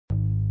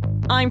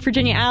I'm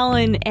Virginia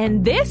Allen,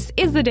 and this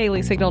is the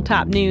Daily Signal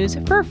Top News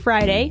for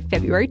Friday,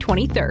 February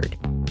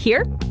 23rd.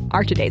 Here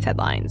are today's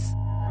headlines.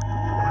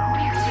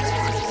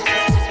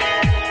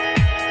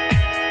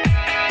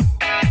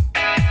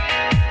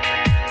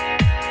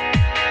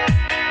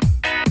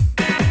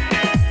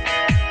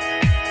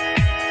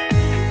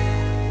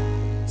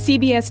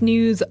 CBS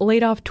News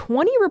laid off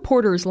 20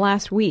 reporters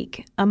last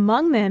week.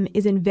 Among them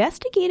is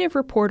investigative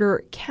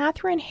reporter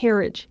Catherine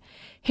Herridge.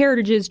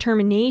 Herridge's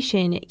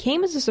termination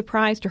came as a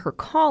surprise to her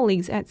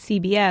colleagues at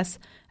CBS,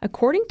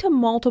 according to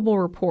multiple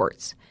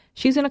reports.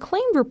 She's an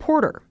acclaimed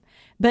reporter.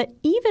 But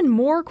even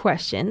more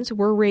questions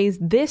were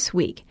raised this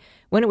week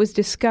when it was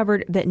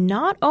discovered that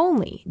not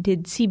only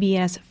did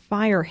CBS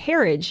fire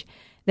Herridge,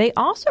 they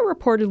also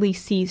reportedly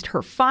seized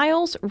her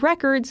files,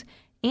 records,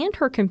 and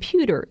her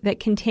computer that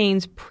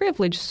contains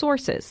privileged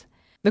sources.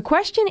 The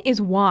question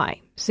is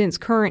why, since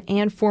current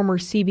and former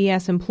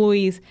CBS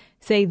employees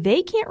say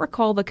they can't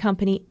recall the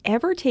company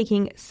ever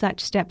taking such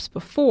steps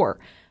before,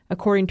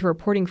 according to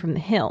reporting from The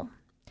Hill.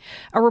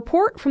 A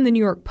report from the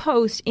New York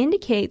Post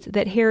indicates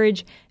that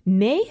Herridge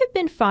may have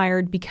been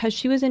fired because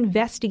she was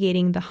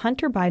investigating the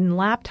Hunter Biden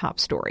laptop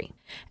story.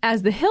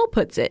 As The Hill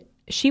puts it,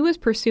 she was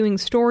pursuing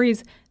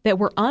stories that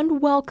were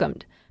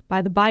unwelcomed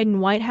by the Biden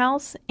White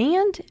House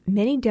and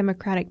many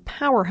Democratic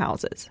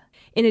powerhouses.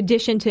 In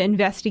addition to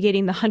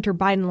investigating the Hunter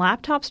Biden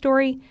laptop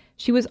story,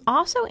 she was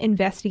also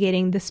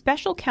investigating the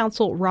special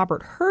counsel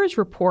Robert Hur's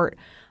report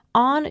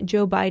on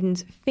Joe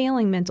Biden's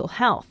failing mental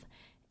health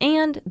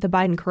and the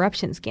Biden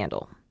corruption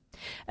scandal.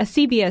 A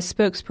CBS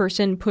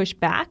spokesperson pushed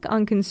back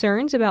on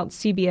concerns about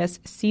CBS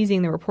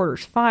seizing the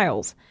reporter's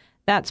files.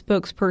 That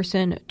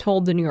spokesperson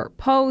told the New York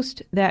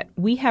Post that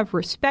we have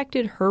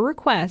respected her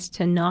request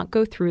to not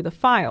go through the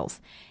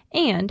files,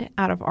 and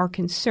out of our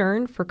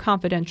concern for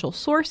confidential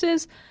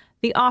sources,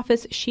 the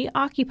office she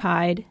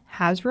occupied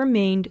has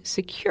remained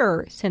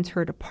secure since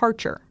her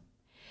departure.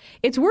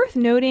 It's worth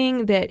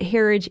noting that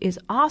Herridge is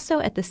also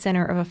at the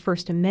center of a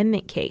First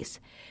Amendment case.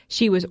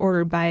 She was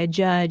ordered by a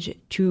judge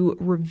to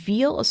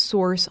reveal a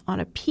source on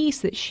a piece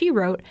that she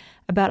wrote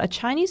about a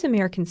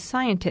Chinese-American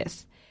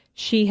scientist.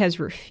 She has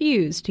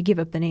refused to give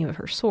up the name of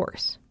her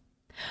source.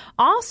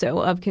 Also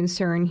of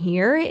concern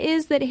here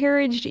is that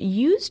Herridge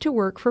used to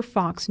work for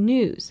Fox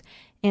News,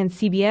 and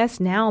CBS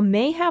now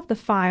may have the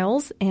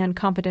files and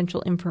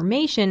confidential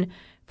information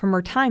from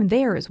her time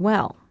there as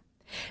well.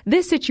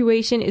 This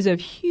situation is of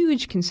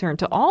huge concern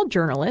to all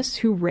journalists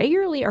who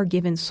regularly are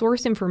given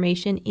source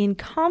information in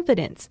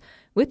confidence,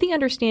 with the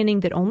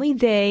understanding that only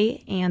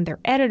they and their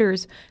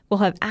editors will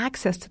have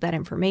access to that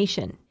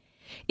information.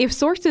 If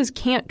sources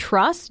can't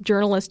trust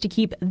journalists to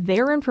keep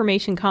their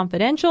information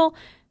confidential,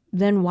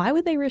 then why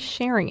would they risk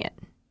sharing it?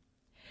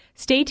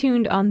 Stay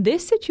tuned on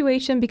this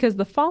situation because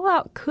the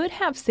fallout could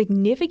have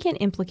significant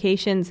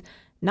implications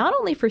not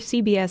only for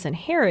CBS and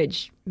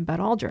Herridge, but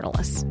all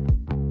journalists.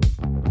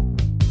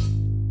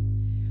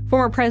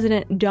 Former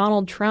President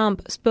Donald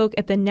Trump spoke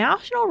at the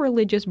National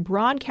Religious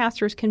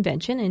Broadcasters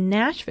Convention in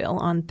Nashville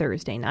on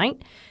Thursday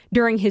night.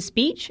 During his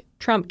speech,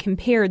 Trump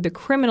compared the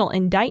criminal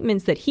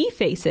indictments that he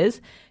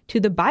faces to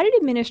the Biden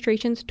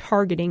administration's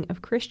targeting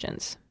of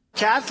Christians.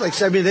 Catholics,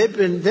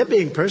 they're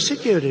being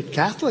persecuted,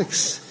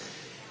 Catholics,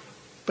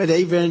 but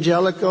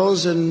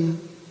evangelicals, and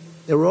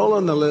they're all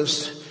on the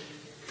list.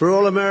 For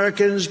all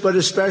Americans, but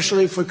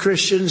especially for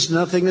Christians,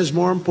 nothing is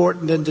more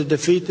important than to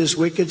defeat this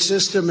wicked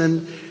system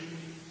and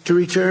to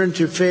return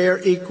to fair,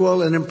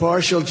 equal, and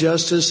impartial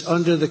justice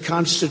under the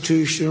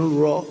constitutional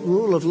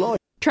rule of law.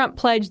 Trump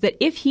pledged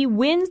that if he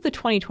wins the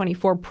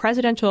 2024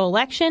 presidential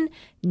election,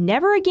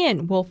 never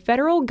again will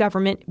federal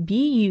government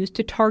be used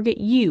to target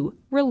you,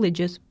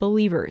 religious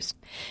believers.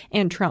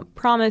 And Trump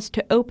promised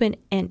to open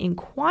an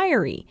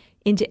inquiry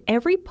into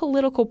every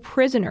political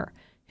prisoner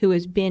who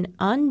has been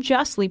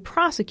unjustly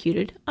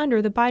prosecuted under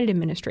the Biden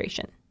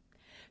administration.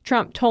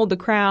 Trump told the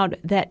crowd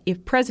that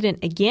if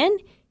president again,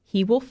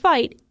 he will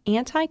fight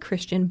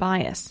anti-Christian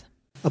bias.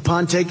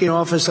 Upon taking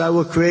office, I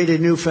will create a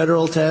new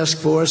federal task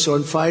force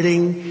on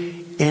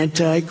fighting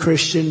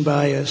anti-Christian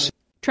bias.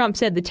 Trump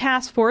said the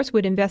task force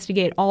would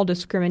investigate all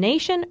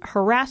discrimination,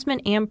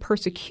 harassment, and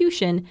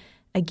persecution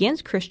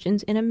against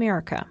Christians in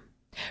America.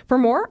 For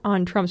more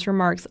on Trump's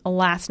remarks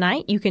last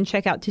night, you can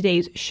check out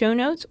today's show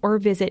notes or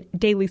visit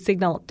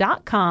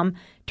dailysignal.com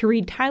to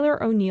read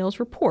Tyler O'Neill's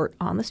report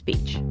on the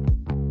speech.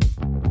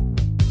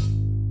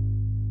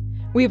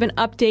 We have an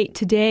update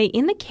today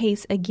in the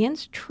case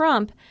against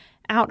Trump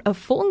out of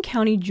Fulton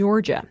County,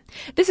 Georgia.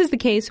 This is the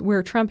case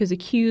where Trump is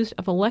accused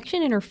of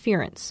election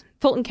interference.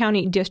 Fulton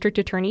County District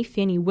Attorney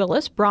Fani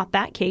Willis brought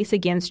that case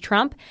against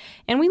Trump,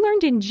 and we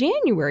learned in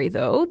January,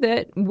 though,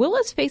 that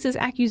Willis faces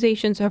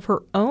accusations of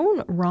her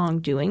own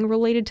wrongdoing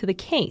related to the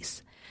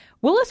case.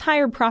 Willis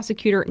hired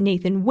prosecutor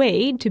Nathan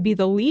Wade to be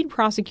the lead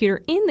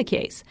prosecutor in the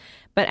case,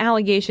 but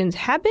allegations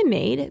have been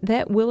made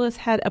that Willis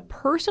had a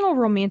personal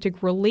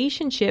romantic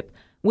relationship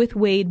with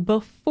Wade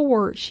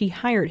before she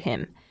hired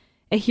him.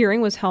 A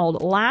hearing was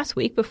held last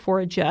week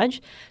before a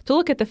judge to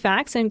look at the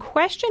facts and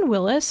question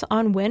Willis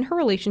on when her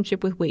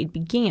relationship with Wade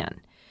began.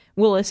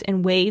 Willis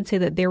and Wade say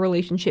that their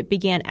relationship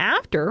began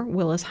after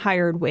Willis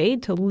hired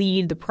Wade to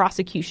lead the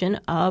prosecution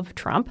of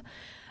Trump.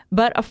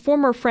 But a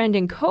former friend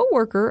and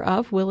co-worker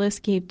of Willis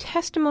gave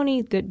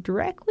testimony that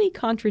directly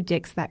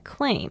contradicts that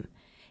claim.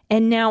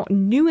 And now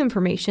new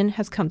information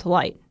has come to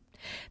light.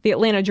 The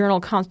Atlanta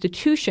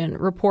Journal-Constitution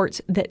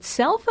reports that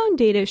cell phone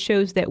data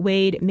shows that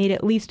Wade made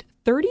at least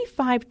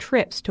 35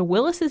 trips to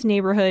Willis's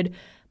neighborhood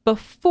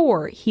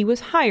before he was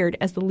hired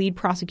as the lead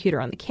prosecutor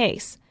on the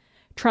case.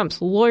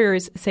 Trump's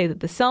lawyers say that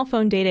the cell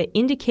phone data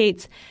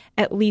indicates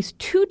at least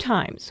 2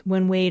 times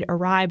when Wade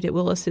arrived at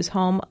Willis's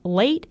home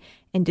late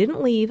and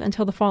didn't leave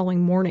until the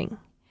following morning.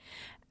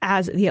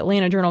 As the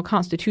Atlanta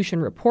Journal-Constitution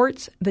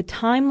reports, the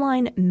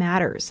timeline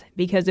matters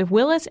because if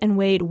Willis and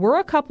Wade were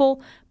a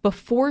couple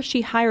before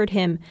she hired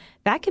him,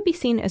 that could be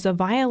seen as a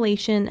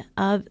violation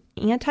of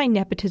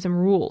anti-nepotism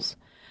rules.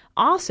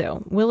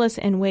 Also, Willis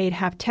and Wade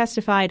have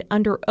testified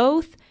under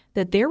oath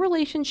that their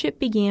relationship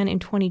began in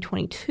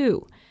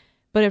 2022.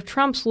 But if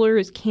Trump's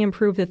lawyers can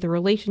prove that the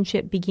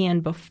relationship began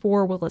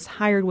before Willis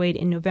hired Wade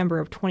in November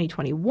of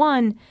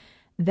 2021,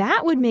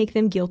 that would make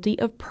them guilty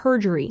of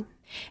perjury.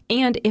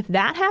 And if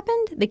that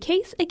happened, the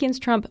case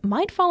against Trump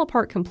might fall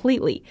apart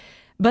completely.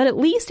 But at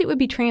least it would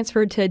be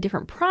transferred to a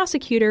different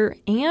prosecutor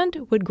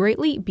and would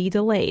greatly be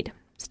delayed.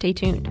 Stay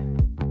tuned.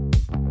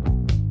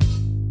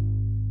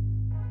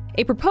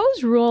 A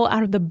proposed rule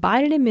out of the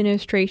Biden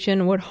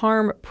administration would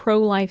harm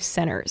pro-life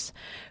centers.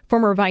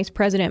 Former Vice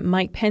President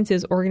Mike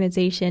Pence's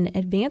organization,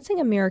 Advancing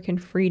American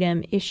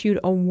Freedom, issued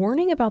a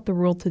warning about the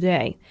rule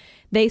today.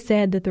 They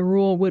said that the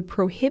rule would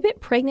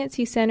prohibit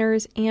pregnancy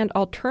centers and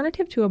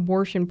alternative to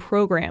abortion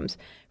programs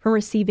from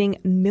receiving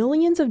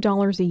millions of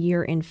dollars a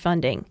year in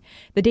funding.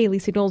 The Daily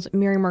Signal's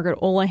Mary Margaret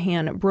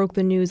Olahan broke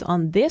the news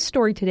on this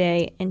story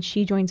today, and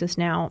she joins us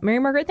now. Mary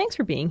Margaret, thanks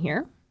for being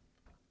here.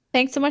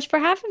 Thanks so much for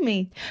having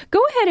me.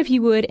 Go ahead, if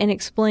you would, and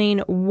explain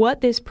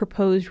what this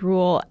proposed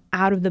rule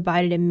out of the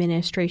Biden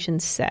administration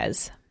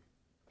says.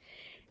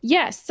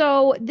 Yes,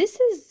 so this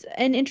is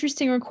an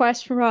interesting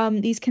request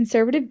from these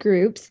conservative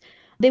groups.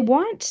 They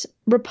want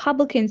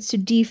Republicans to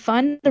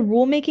defund the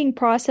rulemaking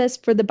process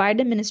for the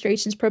Biden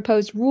administration's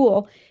proposed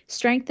rule,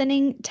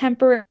 strengthening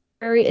temporary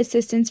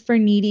assistance for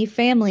needy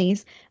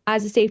families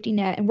as a safety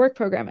net and work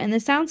program. And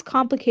this sounds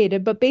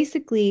complicated, but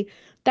basically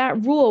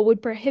that rule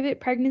would prohibit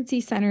pregnancy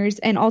centers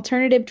and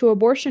alternative to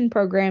abortion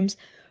programs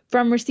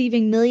from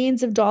receiving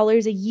millions of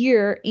dollars a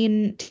year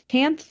in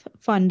TANF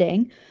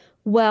funding,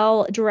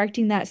 while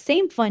directing that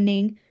same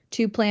funding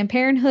to Planned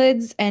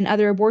Parenthoods and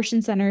other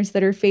abortion centers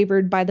that are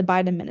favored by the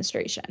Biden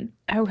administration.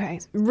 Okay,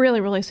 really,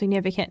 really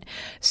significant.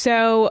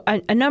 So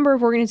a number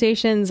of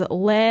organizations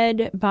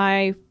led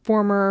by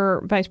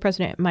former Vice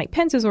President Mike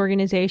Pence's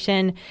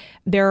organization,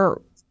 they're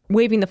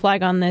waving the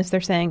flag on this.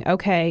 They're saying,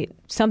 okay,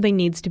 something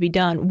needs to be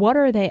done. What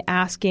are they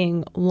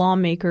asking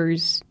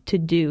lawmakers to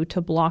do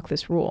to block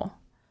this rule?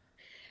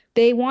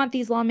 They want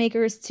these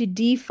lawmakers to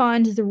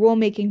defund the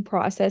rulemaking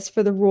process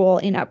for the rule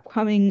in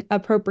upcoming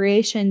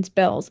appropriations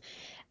bills.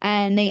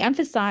 And they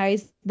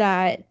emphasize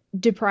that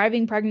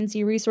depriving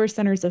pregnancy resource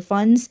centers of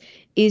funds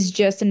is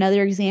just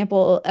another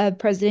example of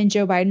President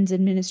Joe Biden's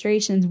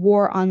administration's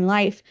war on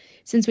life,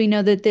 since we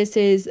know that this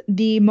is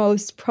the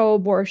most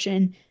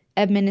pro-abortion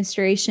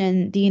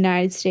administration the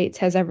United States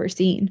has ever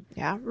seen.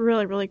 Yeah,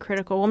 really, really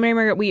critical. Well, Mary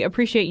Margaret, we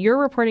appreciate your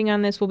reporting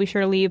on this. We'll be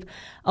sure to leave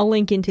a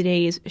link in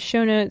today's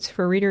show notes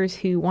for readers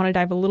who want to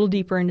dive a little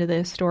deeper into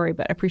this story,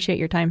 but appreciate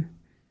your time.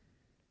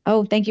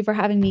 Oh, thank you for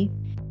having me.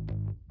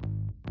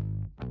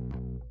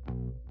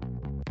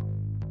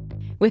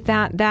 With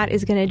that, that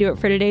is going to do it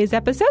for today's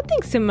episode.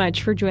 Thanks so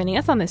much for joining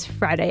us on this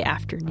Friday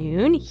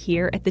afternoon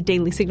here at the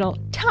Daily Signal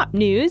Top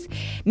News.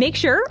 Make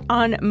sure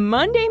on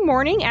Monday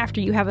morning, after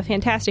you have a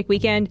fantastic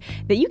weekend,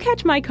 that you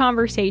catch my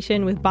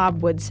conversation with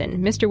Bob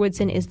Woodson. Mr.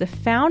 Woodson is the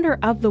founder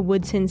of the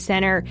Woodson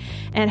Center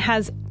and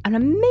has an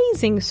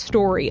amazing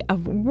story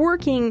of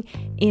working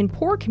in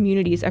poor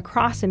communities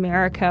across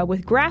America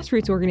with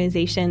grassroots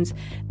organizations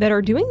that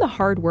are doing the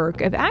hard work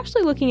of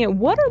actually looking at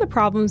what are the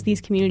problems these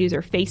communities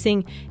are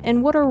facing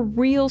and what are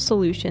real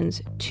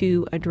solutions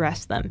to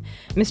address them.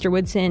 Mr.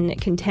 Woodson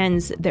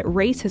contends that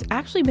race has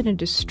actually been a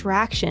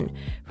distraction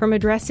from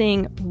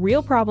addressing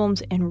real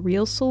problems and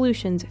real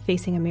solutions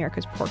facing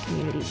America's poor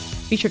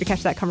communities. Be sure to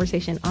catch that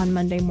conversation on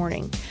Monday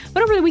morning.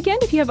 But over the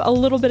weekend, if you have a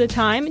little bit of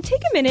time,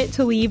 take a minute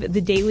to leave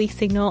the Daily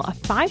Signal a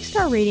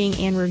 5-star rating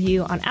and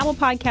review on Apple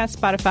Podcasts,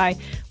 Spotify,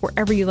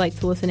 wherever you like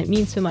to listen. It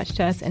means so much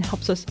to us and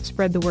helps us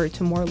spread the word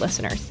to more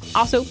listeners.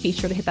 Also, be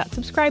sure to hit that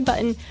subscribe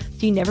button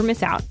so you never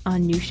miss out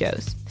on new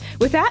shows.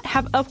 With that,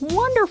 have a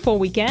wonderful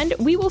weekend.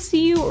 We will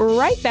see you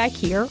right back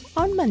here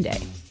on Monday.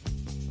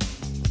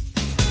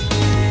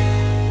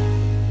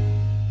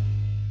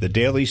 The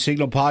Daily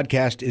Signal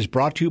podcast is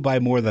brought to you by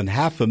more than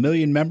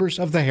 500,000 members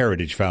of the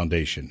Heritage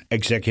Foundation.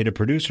 Executive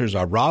producers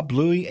are Rob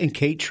Bluey and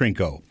Kate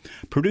Trinko.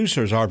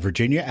 Producers are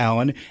Virginia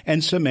Allen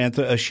and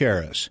Samantha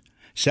Asheris.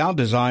 Sound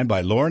design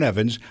by Lauren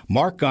Evans,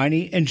 Mark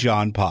Guiney, and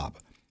John Popp.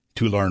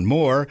 To learn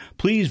more,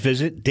 please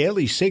visit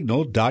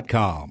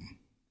dailysignal.com.